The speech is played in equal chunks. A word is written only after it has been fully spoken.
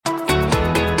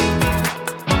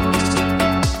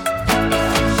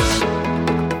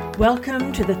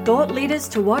Welcome to the Thought Leaders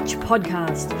to Watch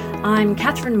podcast. I'm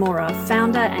Catherine Mora,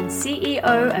 founder and CEO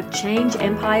of Change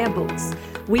Empire Books.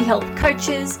 We help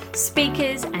coaches,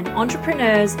 speakers, and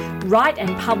entrepreneurs write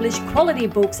and publish quality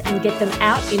books and get them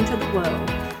out into the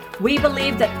world. We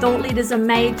believe that thought leaders are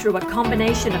made through a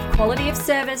combination of quality of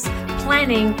service,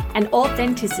 planning, and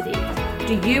authenticity.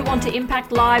 Do you want to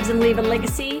impact lives and leave a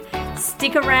legacy?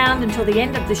 Stick around until the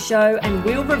end of the show and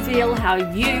we'll reveal how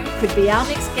you could be our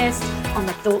next guest on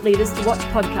the Thought Leaders to Watch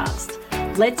podcast.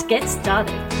 Let's get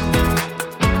started.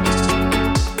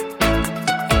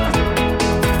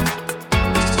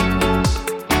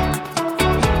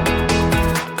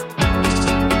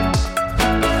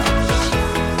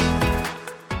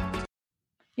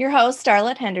 Your host,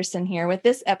 Starlett Henderson, here with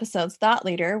this episode's thought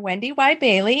leader, Wendy Y.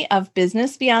 Bailey of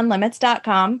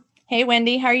BusinessBeyondLimits.com. Hey,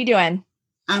 Wendy, how are you doing?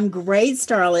 I'm great,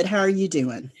 Starlett. How are you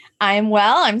doing? I'm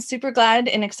well. I'm super glad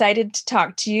and excited to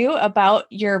talk to you about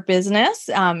your business.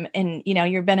 And,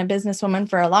 you've been a businesswoman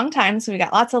for a long time, so we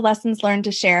got lots of lessons learned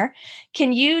to share.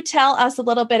 Can you tell us a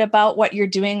little bit about what you're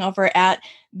doing over at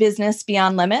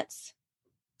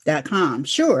BusinessBeyondLimits.com?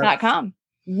 Sure. .com.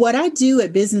 What I do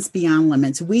at Business Beyond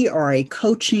Limits, we are a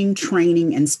coaching,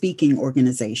 training, and speaking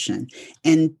organization.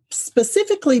 And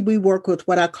specifically, we work with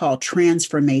what I call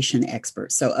transformation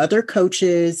experts. So other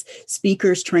coaches,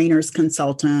 speakers, trainers,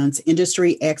 consultants,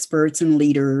 industry experts and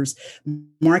leaders,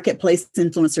 marketplace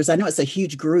influencers. I know it's a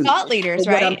huge group. Thought leaders,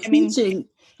 right?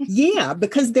 Yeah,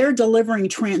 because they're delivering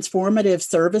transformative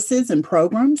services and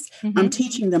programs. Mm-hmm. I'm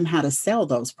teaching them how to sell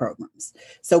those programs.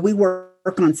 So we work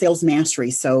on sales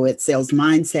mastery. So it's sales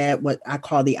mindset, what I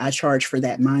call the I charge for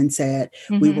that mindset.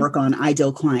 Mm-hmm. We work on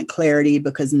ideal client clarity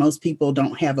because most people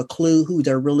don't have a clue who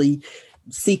they're really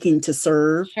seeking to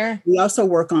serve. Sure. We also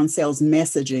work on sales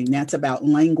messaging. That's about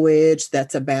language.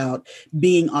 That's about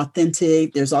being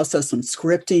authentic. There's also some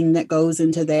scripting that goes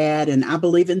into that. And I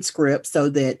believe in script so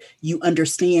that you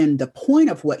understand the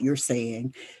point of what you're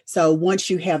saying. So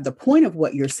once you have the point of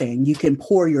what you're saying, you can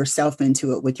pour yourself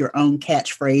into it with your own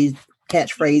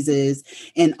catchphrases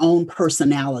and own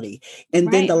personality.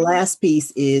 And then the last piece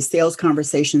is sales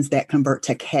conversations that convert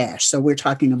to cash. So we're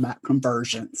talking about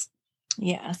conversions.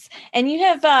 Yes. And you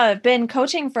have been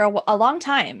coaching for a long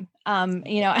time, so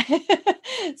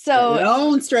a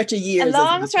long stretch of years,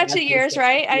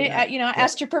 right? I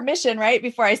asked your permission, right?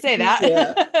 Before I say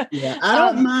that. Yeah. I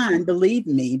don't mind, believe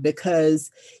me,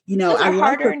 because, I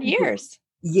hard-earned years.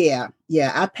 Yeah.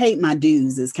 I paid my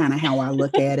dues is kind of how I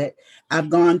look at it. I've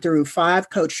gone through 5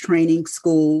 coach training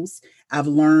schools. I've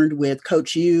learned with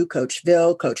Coach U, Coach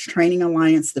Phil, Coach Training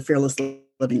Alliance, the Fearless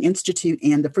Living Institute,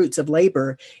 and the Fruits of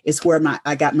Labor is where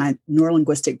I got my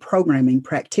neurolinguistic programming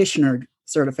practitioner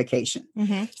certification.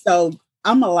 Mm-hmm. So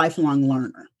I'm a lifelong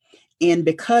learner. And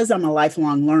because I'm a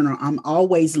lifelong learner, I'm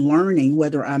always learning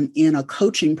whether I'm in a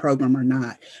coaching program or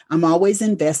not. I'm always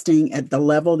investing at the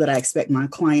level that I expect my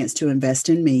clients to invest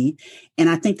in me. And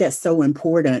I think that's so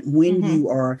important when you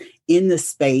are in the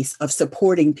space of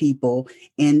supporting people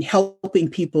and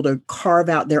helping people to carve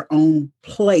out their own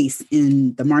place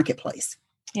in the marketplace.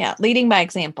 Yeah. Leading by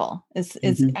example is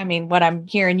what I'm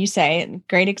hearing you say.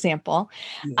 Great example.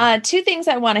 Yeah. 2 things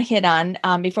I want to hit on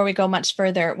before we go much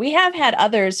further. We have had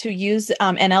others who use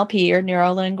NLP or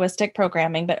neuro-linguistic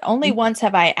programming, but only once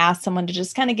have I asked someone to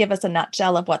just kind of give us a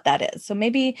nutshell of what that is. So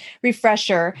maybe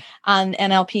refresher on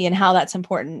NLP and how that's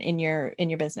important in your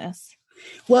business.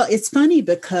 Well, it's funny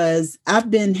because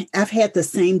I've had the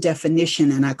same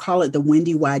definition, and I call it the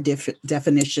Wendy Y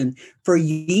definition for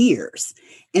years.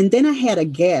 And then I had a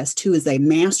guest who is a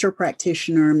master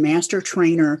practitioner, master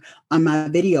trainer on my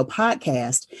video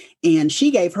podcast, and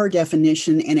she gave her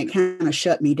definition and it kind of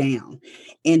shut me down.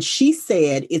 And she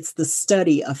said, it's the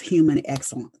study of human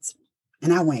excellence.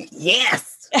 And I went,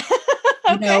 yes.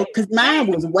 Because mine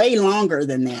was way longer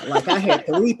than that. Like I had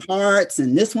 3 parts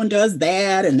and this one does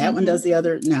that and that one does the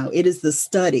other. No, it is the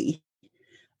study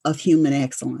of human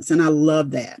excellence. And I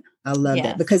love that. I love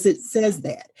that because it says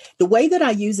that. The way that I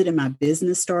use it in my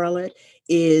business, Starlett,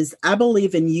 is I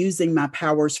believe in using my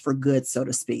powers for good, so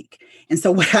to speak. And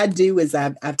so what I do is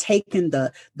I've taken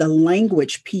the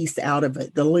language piece out of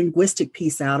it, the linguistic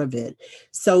piece out of it,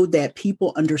 so that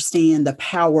people understand the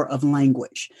power of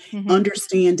language,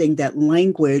 understanding that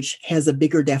language has a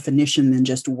bigger definition than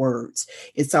just words.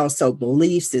 It's also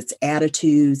beliefs, it's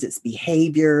attitudes, it's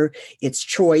behavior, it's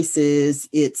choices,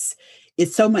 it's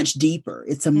so much deeper.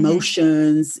 It's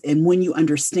emotions. And when you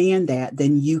understand that,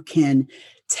 then you can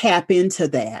tap into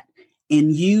that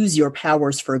and use your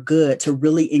powers for good to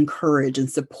really encourage and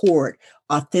support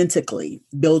authentically,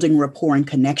 building rapport and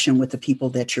connection with the people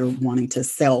that you're wanting to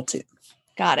sell to.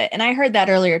 Got it. And I heard that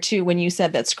earlier too, when you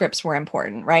said that scripts were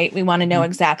important, right? We want to know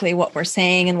exactly what we're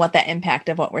saying and what the impact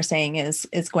of what we're saying is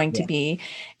going to be,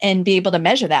 and be able to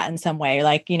measure that in some way.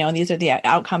 Like, these are the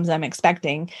outcomes I'm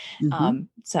expecting.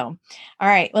 So, all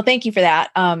right. Well, thank you for that.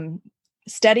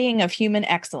 Studying of human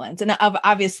excellence, and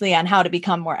obviously on how to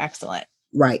become more excellent.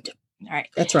 Right. All right.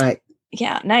 That's right.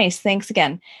 Yeah. Nice. Thanks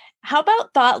again. How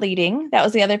about thought leading? That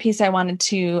was the other piece I wanted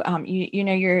to,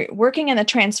 you're working in a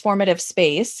transformative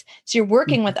space. So you're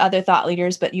working with other thought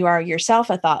leaders, but you are yourself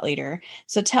a thought leader.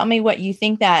 So tell me what you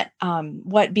think that,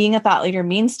 what being a thought leader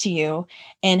means to you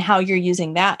and how you're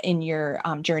using that in your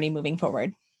journey moving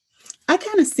forward. I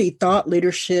kind of see thought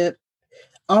leadership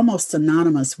almost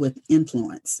synonymous with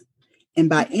influence. And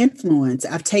by influence,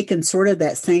 I've taken sort of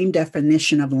that same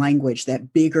definition of language,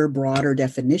 that bigger, broader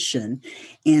definition.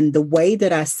 And the way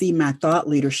that I see my thought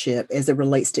leadership as it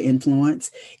relates to influence,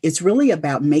 it's really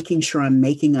about making sure I'm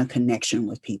making a connection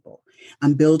with people.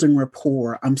 I'm building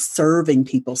rapport. I'm serving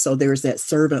people. So there's that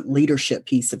servant leadership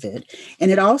piece of it.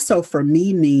 And it also, for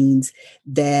me, means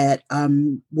that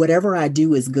whatever I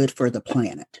do is good for the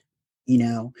planet.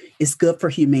 It's good for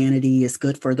humanity, it's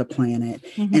good for the planet.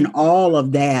 And all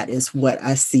of that is what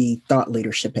I see thought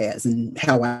leadership as, and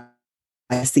how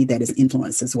I see that as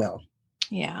influence as well.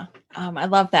 Yeah. I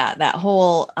love that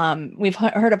whole, we've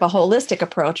heard of a holistic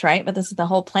approach, right? But this is the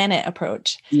whole planet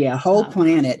approach. Yeah. Whole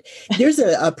planet. There's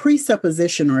a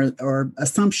presupposition or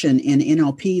assumption in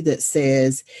NLP that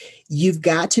says you've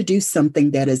got to do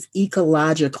something that is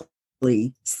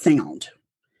ecologically sound,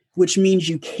 which means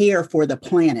you care for the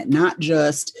planet, not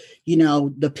just,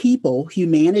 the people.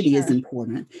 Humanity is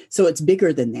important. So it's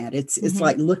bigger than that. It's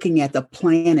like looking at the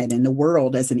planet and the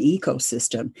world as an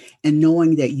ecosystem and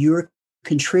knowing that you're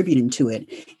contributing to it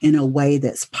in a way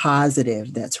that's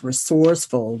positive, that's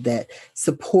resourceful, that's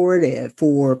supportive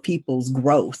for people's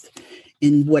growth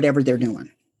in whatever they're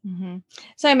doing.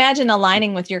 So I imagine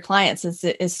aligning with your clients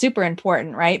is super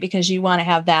important, right? Because you want to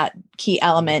have that key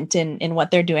element in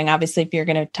what they're doing. Obviously, if you're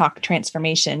going to talk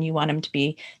transformation, you want them to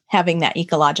be having that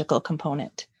ecological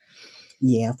component.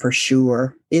 Yeah, for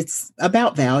sure. It's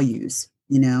about values.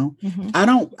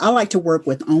 I like to work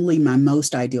with only my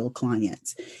most ideal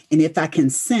clients. And if I can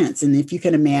sense, and if you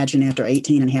can imagine, after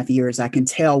 18 and a half years, I can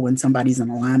tell when somebody's in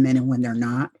alignment and when they're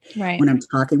not, when I'm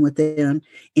talking with them.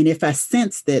 And if I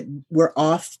sense that we're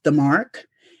off the mark,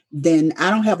 then I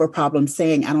don't have a problem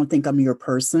saying, I don't think I'm your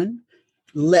person.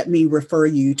 Let me refer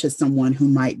you to someone who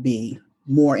might be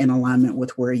more in alignment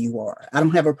with where you are. I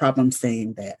don't have a problem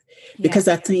saying that, because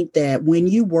I think that when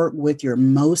you work with your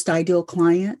most ideal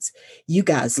clients, you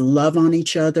guys love on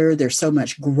each other. There's so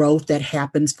much growth that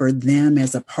happens for them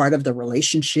as a part of the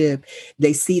relationship.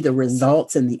 They see the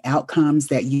results and the outcomes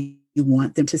that you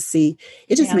want them to see.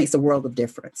 It just makes a world of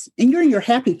difference. And you're in your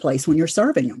happy place when you're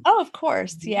serving them. Oh, of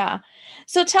course. Yeah.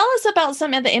 So tell us about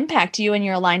some of the impact you and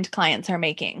your aligned clients are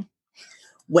making.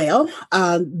 Well,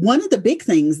 one of the big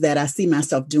things that I see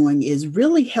myself doing is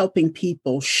really helping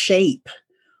people shape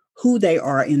who they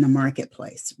are in the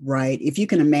marketplace, right? If you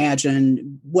can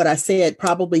imagine, what I said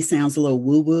probably sounds a little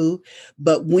woo-woo,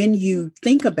 but when you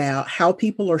think about how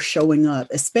people are showing up,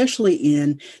 especially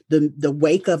in the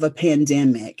wake of a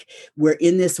pandemic, we're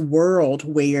in this world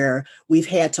where we've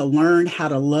had to learn how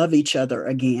to love each other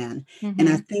again. And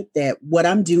I think that what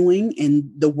I'm doing and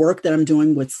the work that I'm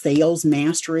doing with sales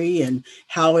mastery and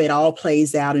how it all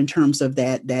plays out in terms of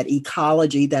that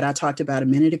ecology that I talked about a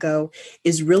minute ago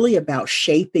is really about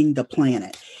shaping the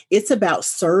planet. It's about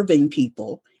serving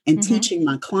people and teaching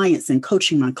my clients and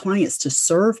coaching my clients to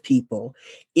serve people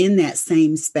in that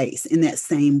same space, in that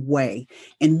same way.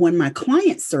 And when my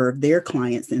clients serve their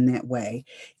clients in that way,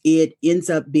 it ends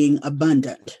up being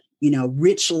abundant,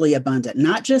 richly abundant,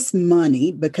 not just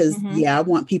money, because I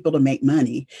want people to make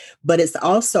money, but it's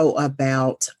also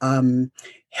about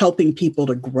helping people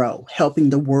to grow, helping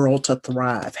the world to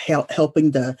thrive,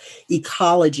 helping the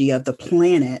ecology of the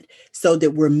planet, so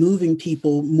that we're moving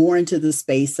people more into the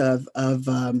space of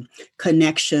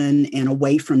connection and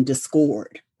away from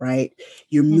discord, right?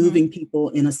 You're moving people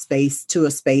in a space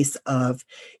of,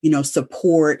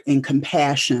 support and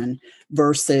compassion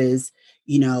versus,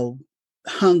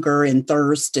 hunger and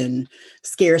thirst and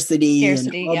scarcity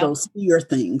and all those fear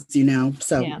things,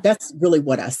 So that's really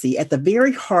what I see at the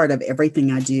very heart of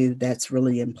everything I do. That's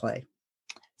really in play.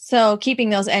 So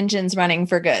keeping those engines running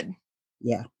for good.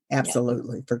 Yeah,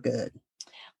 absolutely. For good.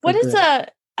 What is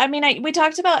we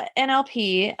talked about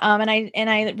NLP, and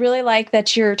I really like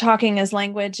that you're talking as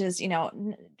language as,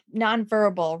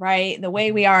 nonverbal, right? The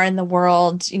way we are in the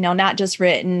world, not just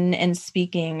written and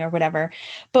speaking or whatever.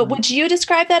 But would you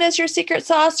describe that as your secret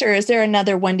sauce, or is there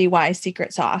another Wendy Y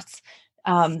secret sauce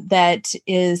that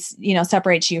is,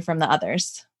 separates you from the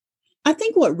others? I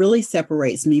think what really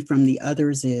separates me from the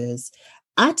others is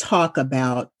I talk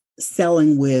about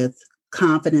selling with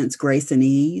confidence, grace, and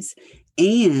ease,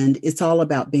 and it's all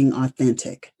about being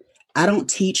authentic. I don't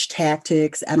teach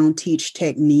tactics. I don't teach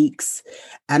techniques.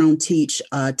 I don't teach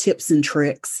tips and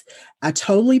tricks. I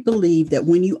totally believe that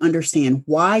when you understand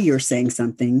why you're saying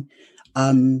something,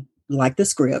 like the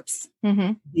scripts,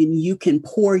 then you can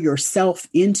pour yourself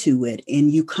into it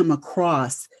and you come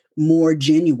across more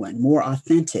genuine, more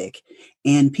authentic.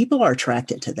 And people are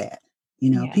attracted to that.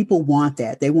 People want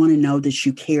that. They want to know that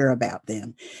you care about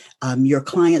them. Your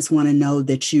clients want to know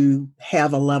that you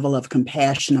have a level of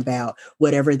compassion about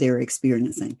whatever they're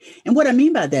experiencing. And what I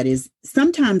mean by that is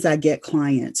sometimes I get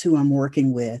clients who I'm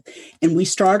working with and we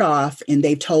start off and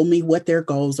they've told me what their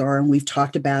goals are and we've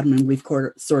talked about them and we've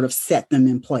sort of set them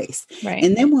in place. Right.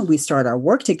 And then when we start our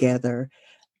work together,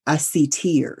 I see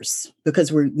tears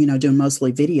because we're, doing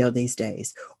mostly video these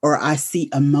days, or I see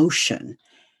emotion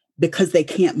because they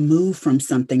can't move from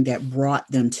something that brought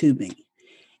them to me.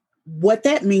 What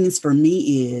that means for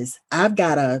me is I've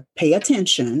got to pay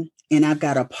attention and I've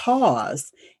got to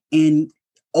pause and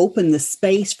open the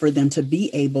space for them to be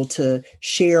able to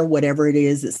share whatever it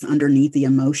is that's underneath the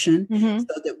emotion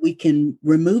so that we can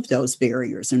remove those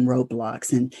barriers and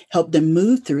roadblocks and help them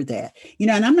move through that.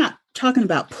 And I'm not talking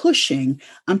about pushing.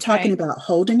 I'm talking about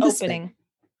holding the space,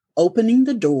 opening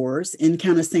the doors and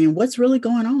kind of saying, what's really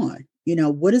going on?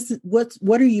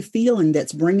 What are you feeling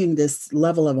that's bringing this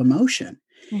level of emotion?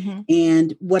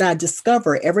 And what I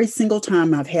discover every single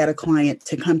time I've had a client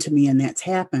to come to me and that's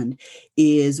happened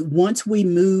is once we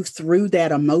move through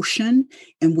that emotion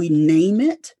and we name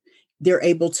it, they're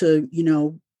able to,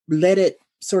 let it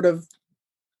sort of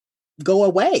go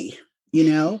away,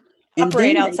 and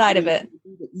operate outside of it.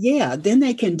 Yeah. Then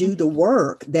they can do the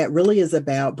work that really is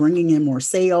about bringing in more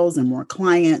sales and more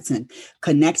clients and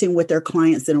connecting with their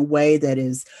clients in a way that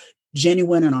is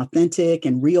genuine and authentic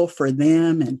and real for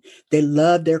them. And they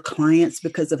love their clients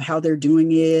because of how they're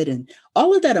doing it. And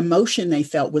all of that emotion they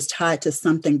felt was tied to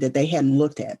something that they hadn't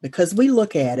looked at. Because we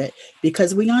look at it,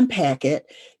 because we unpack it,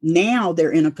 now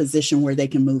they're in a position where they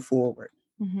can move forward.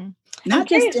 Not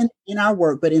just in our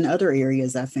work, but in other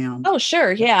areas I found. Oh,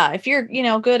 sure. Yeah. If you're,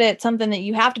 good at something that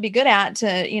you have to be good at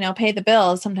to, pay the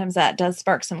bills, sometimes that does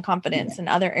spark some confidence in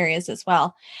other areas as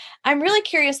well. I'm really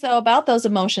curious, though, about those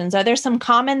emotions. Are there some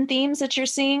common themes that you're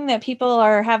seeing that people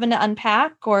are having to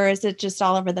unpack, or is it just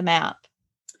all over the map?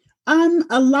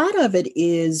 A lot of it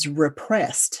is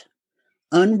repressed,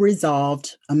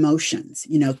 unresolved emotions,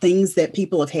 things that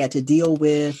people have had to deal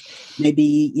with,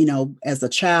 maybe, as a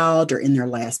child or in their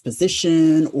last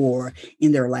position or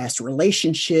in their last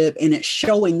relationship. And it's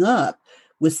showing up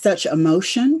with such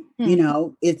emotion,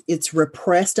 it's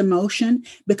repressed emotion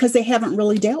because they haven't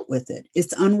really dealt with it.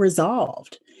 It's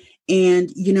unresolved.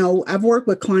 And, I've worked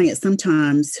with clients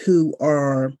sometimes who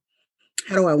are,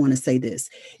 how do I want to say this?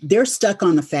 They're stuck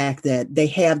on the fact that they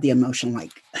have the emotion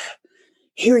like,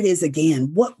 here it is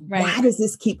again. Why does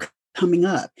this keep coming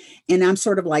up? And I'm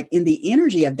sort of like in the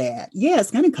energy of that. Yeah,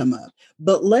 it's going to come up,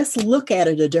 but let's look at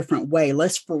it a different way.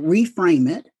 Let's reframe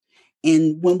it.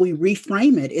 And when we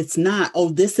reframe it, it's not,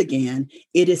 this again.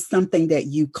 It is something that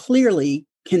you clearly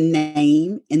can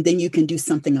name, and then you can do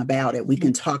something about it. We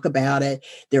can talk about it.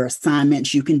 There are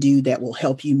assignments you can do that will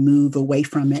help you move away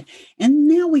from it. And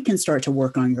now we can start to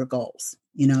work on your goals,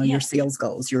 your sales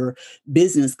goals, your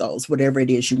business goals, whatever it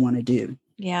is you want to do.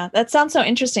 Yeah, that sounds so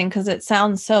interesting because it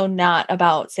sounds so not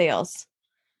about sales.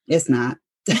 It's not.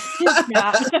 It's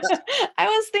not. I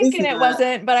was thinking it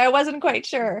wasn't, but I wasn't quite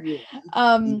sure.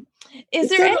 Is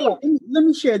there any? Let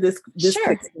me share this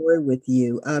quick story with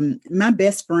you. My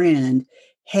best friend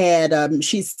had,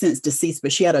 she's since deceased,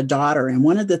 but she had a daughter. And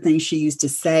one of the things she used to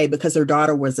say, because her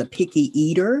daughter was a picky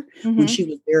eater when she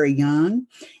was very young,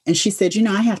 and she said,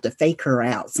 I have to fake her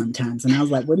out sometimes. And I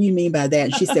was like, what do you mean by that?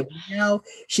 And she said,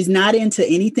 she's not into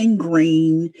anything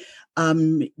green,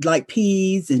 like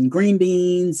peas and green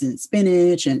beans and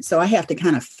spinach. And so I have to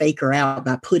kind of fake her out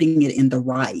by putting it in the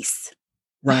rice.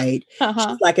 Right.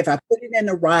 She's like, if I put it in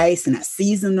the rice and I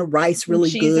season the rice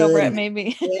really cheese good. Over it,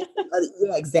 maybe.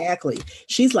 Yeah, exactly.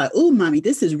 She's like, oh, mommy,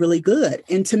 this is really good.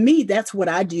 And to me, that's what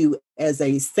I do as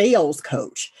a sales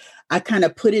coach. I kind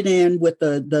of put it in with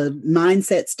the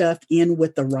mindset stuff in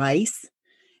with the rice.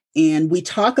 And we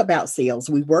talk about sales.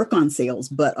 We work on sales,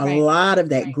 but a lot of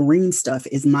that green stuff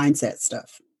is mindset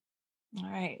stuff. All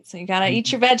right. So you got to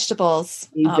eat your vegetables,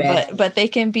 exactly. but they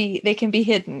can be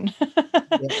hidden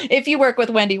if you work with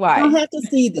Wendy Y. You don't have to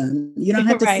see them. You don't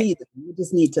have to see them. You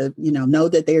just need to, know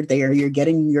that they're there. You're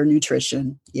getting your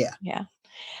nutrition. Yeah. Yeah.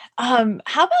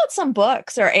 How about some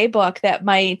books or a book that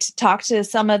might talk to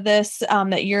some of this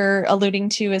that you're alluding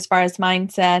to as far as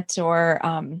mindset, or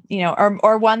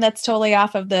or one that's totally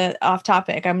off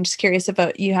topic? I'm just curious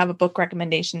if you have a book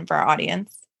recommendation for our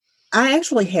audience. I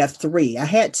actually have 3. I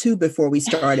had 2 before we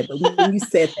started, but when you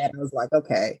said that, I was like,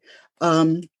 okay.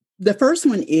 The first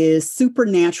one is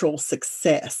Supernatural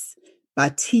Success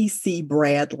by T.C.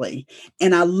 Bradley.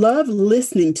 And I love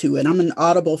listening to it. I'm an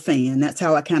Audible fan. That's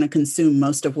how I kind of consume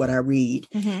most of what I read.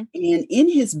 Mm-hmm. And in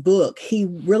his book, he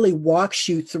really walks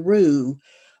you through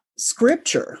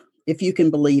scripture, if you can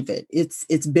believe it.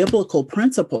 It's biblical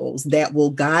principles that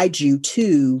will guide you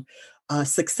to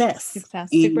success,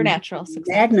 supernatural success.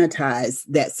 Magnetize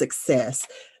that success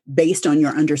based on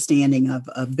your understanding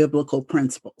of biblical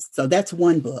principles. So that's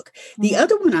one book. Mm-hmm. The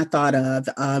other one I thought of,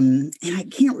 and I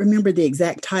can't remember the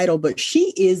exact title, but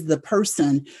she is the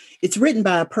person, it's written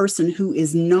by a person who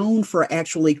is known for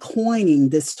actually coining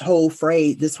this whole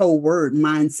phrase, this whole word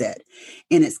mindset.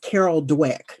 And it's Carol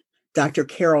Dweck. Dr.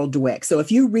 Carol Dweck. So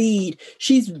if you read,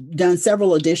 she's done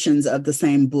several editions of the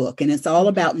same book, and it's all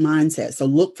about mindset. So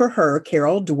look for her,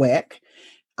 Carol Dweck,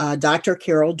 Dr.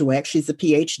 Carol Dweck. She's a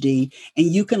PhD, and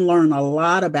you can learn a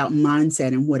lot about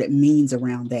mindset and what it means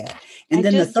around that. And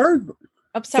the third.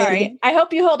 I'm sorry. I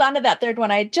hope you hold on to that third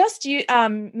one. I just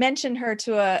mentioned her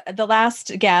to the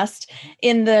last guest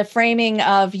in the framing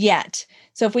of yet.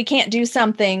 So if we can't do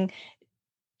something,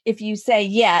 if you say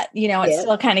yet, it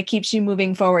still kind of keeps you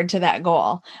moving forward to that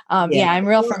goal. I'm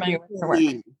real familiar with her work.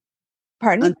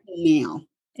 Pardon? Until now.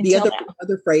 The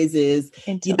other phrase is,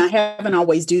 I haven't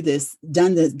always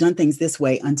done things this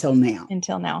way until now.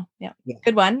 Until now. Yeah.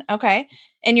 Good one. Okay.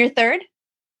 And your third?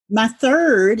 My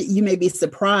third, you may be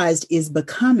surprised, is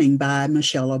Becoming by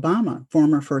Michelle Obama,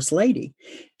 former First Lady.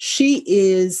 She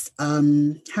is,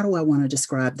 how do I want to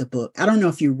describe the book? I don't know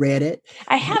if you read it.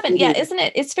 I haven't yet. Isn't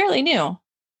it? It's fairly new.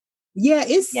 Yeah,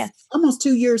 it's almost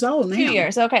 2 years old now. 2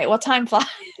 years. Okay. Well, time flies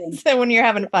when you're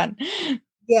having fun.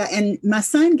 Yeah. And my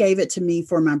son gave it to me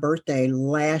for my birthday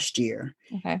last year.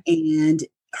 Okay. And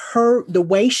the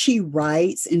way she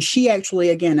writes, and she actually,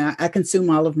 again, I consume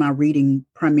all of my reading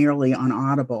primarily on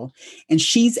Audible, and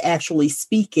she's actually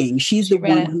speaking. She's the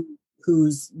one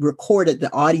who's recorded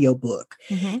the audiobook.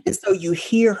 Mm-hmm. And so you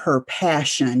hear her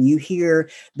passion, you hear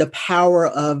the power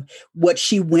of what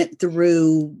she went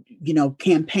through,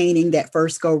 campaigning that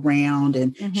first go round.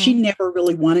 And she never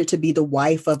really wanted to be the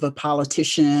wife of a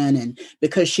politician. And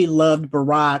because she loved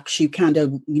Barack, she kind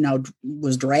of,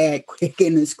 was dragged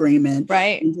kicking and screaming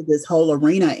into this whole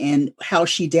arena, and how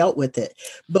she dealt with it.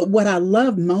 But what I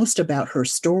love most about her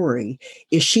story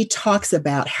is she talks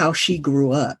about how she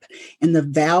grew up and the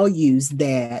values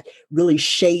that really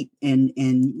shape and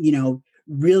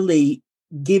really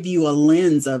give you a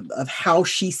lens of how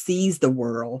she sees the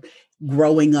world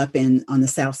growing up on the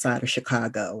south side of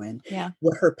Chicago, and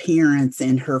what her parents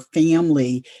and her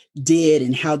family did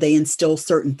and how they instilled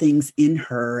certain things in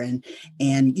her. And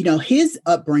his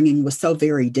upbringing was so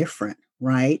very different.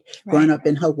 Right. Growing up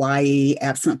in Hawaii,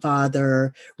 absent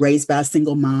father, raised by a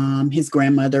single mom. His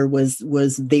grandmother was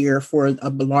there for a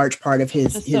large part of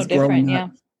his growing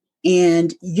up.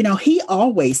 And, he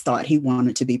always thought he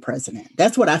wanted to be president.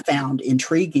 That's what I found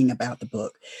intriguing about the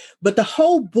book. But the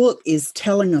whole book is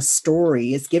telling a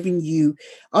story. It's giving you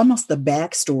almost the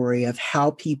backstory of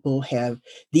how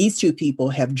these two people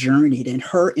have journeyed, and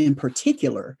her in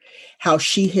particular, how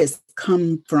she has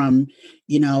come from,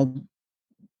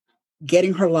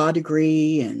 getting her law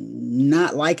degree and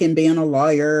not liking being a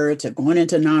lawyer, to going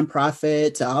into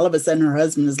nonprofit, to all of a sudden her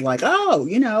husband is like, oh,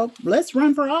 let's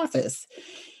run for office.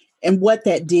 And what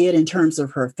that did in terms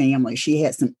of her family. She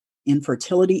had some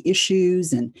infertility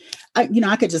issues, and I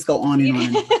could just go on and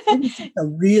on. It was a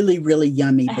really, really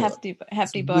yummy book.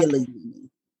 Hefty book. Really yummy.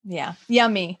 Yeah.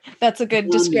 Yummy. That's a good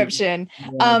description.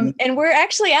 And we're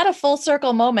actually at a full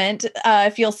circle moment.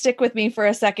 If you'll stick with me for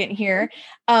a second here.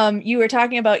 You were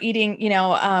talking about eating,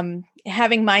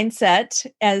 having mindset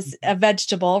as a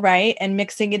vegetable, right? And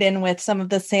mixing it in with some of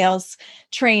the sales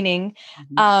training.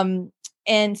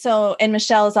 And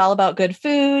Michelle is all about good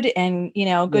food and,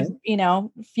 good,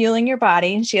 fueling your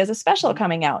body. And she has a special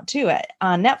coming out too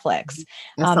on Netflix.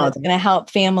 That's going to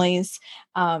help families,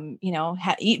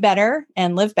 eat better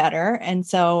and live better. And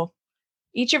so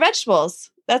eat your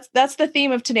vegetables. That's the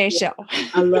theme of today's show.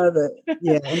 I love it.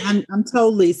 Yeah. And I'm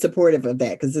totally supportive of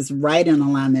that, because it's right in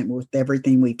alignment with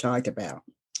everything we've talked about.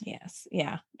 Yes.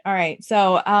 Yeah. All right.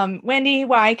 So, Wendy,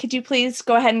 could you please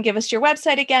go ahead and give us your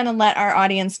website again and let our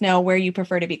audience know where you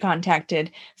prefer to be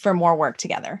contacted for more work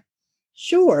together?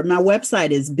 Sure. My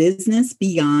website is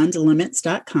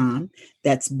businessbeyondlimits.com.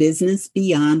 That's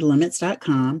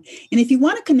businessbeyondlimits.com. And if you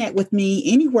want to connect with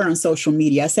me anywhere on social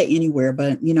media, I say anywhere,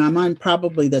 but I'm on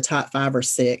probably the top 5 or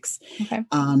 6. Okay.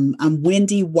 I'm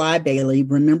Wendy Y. Bailey.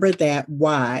 Remember that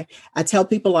Y. I tell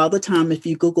people all the time, if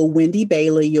you Google Wendy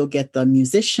Bailey, you'll get the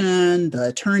musician, the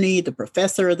attorney, the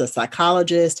professor, the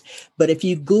psychologist. But if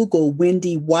you Google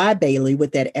Wendy Y. Bailey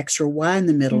with that extra Y in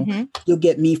the middle, you'll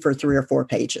get me for 3 or 4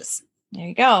 pages. There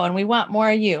you go. And we want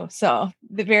more of you. So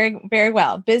very, very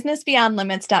well.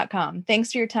 Businessbeyondlimits.com.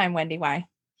 Thanks for your time, Wendy Y.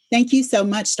 Thank you so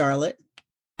much, Starlet.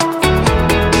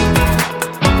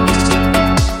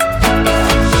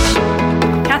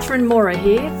 Catherine Mora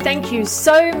here. Thank you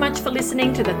so much for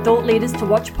listening to the Thought Leaders to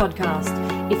Watch podcast.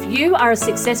 If you are a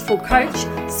successful coach,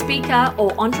 speaker,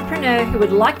 or entrepreneur who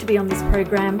would like to be on this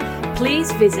program, please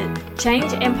visit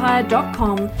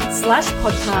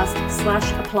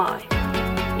changeempire.com/podcast/apply.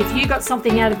 If you got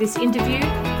something out of this interview,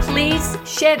 please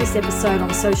share this episode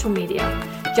on social media.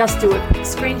 Just do a quick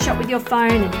screenshot with your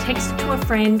phone and text it to a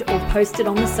friend or post it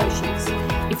on the socials.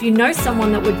 If you know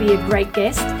someone that would be a great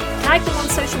guest, tag them on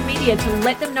social media to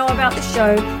let them know about the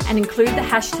show and include the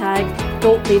hashtag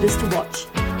 #ThoughtLeadersToWatch.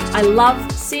 I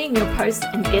love seeing your posts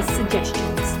and guest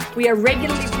suggestions. We are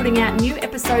regularly putting out new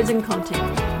episodes and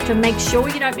content. To make sure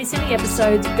you don't miss any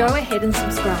episodes, go ahead and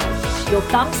subscribe. Your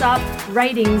thumbs up,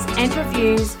 ratings, and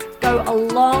reviews go a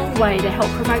long way to help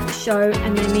promote the show,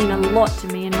 and they mean a lot to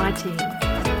me and my team.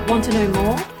 Want to know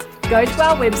more? Go to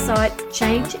our website,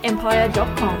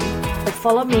 changeempire.com, or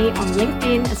follow me on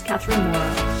LinkedIn as Catherine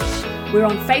Mora. We're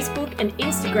on Facebook and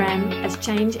Instagram as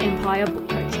Change Empire Book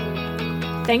Coaching.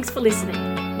 Thanks for listening.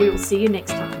 We will see you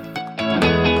next time.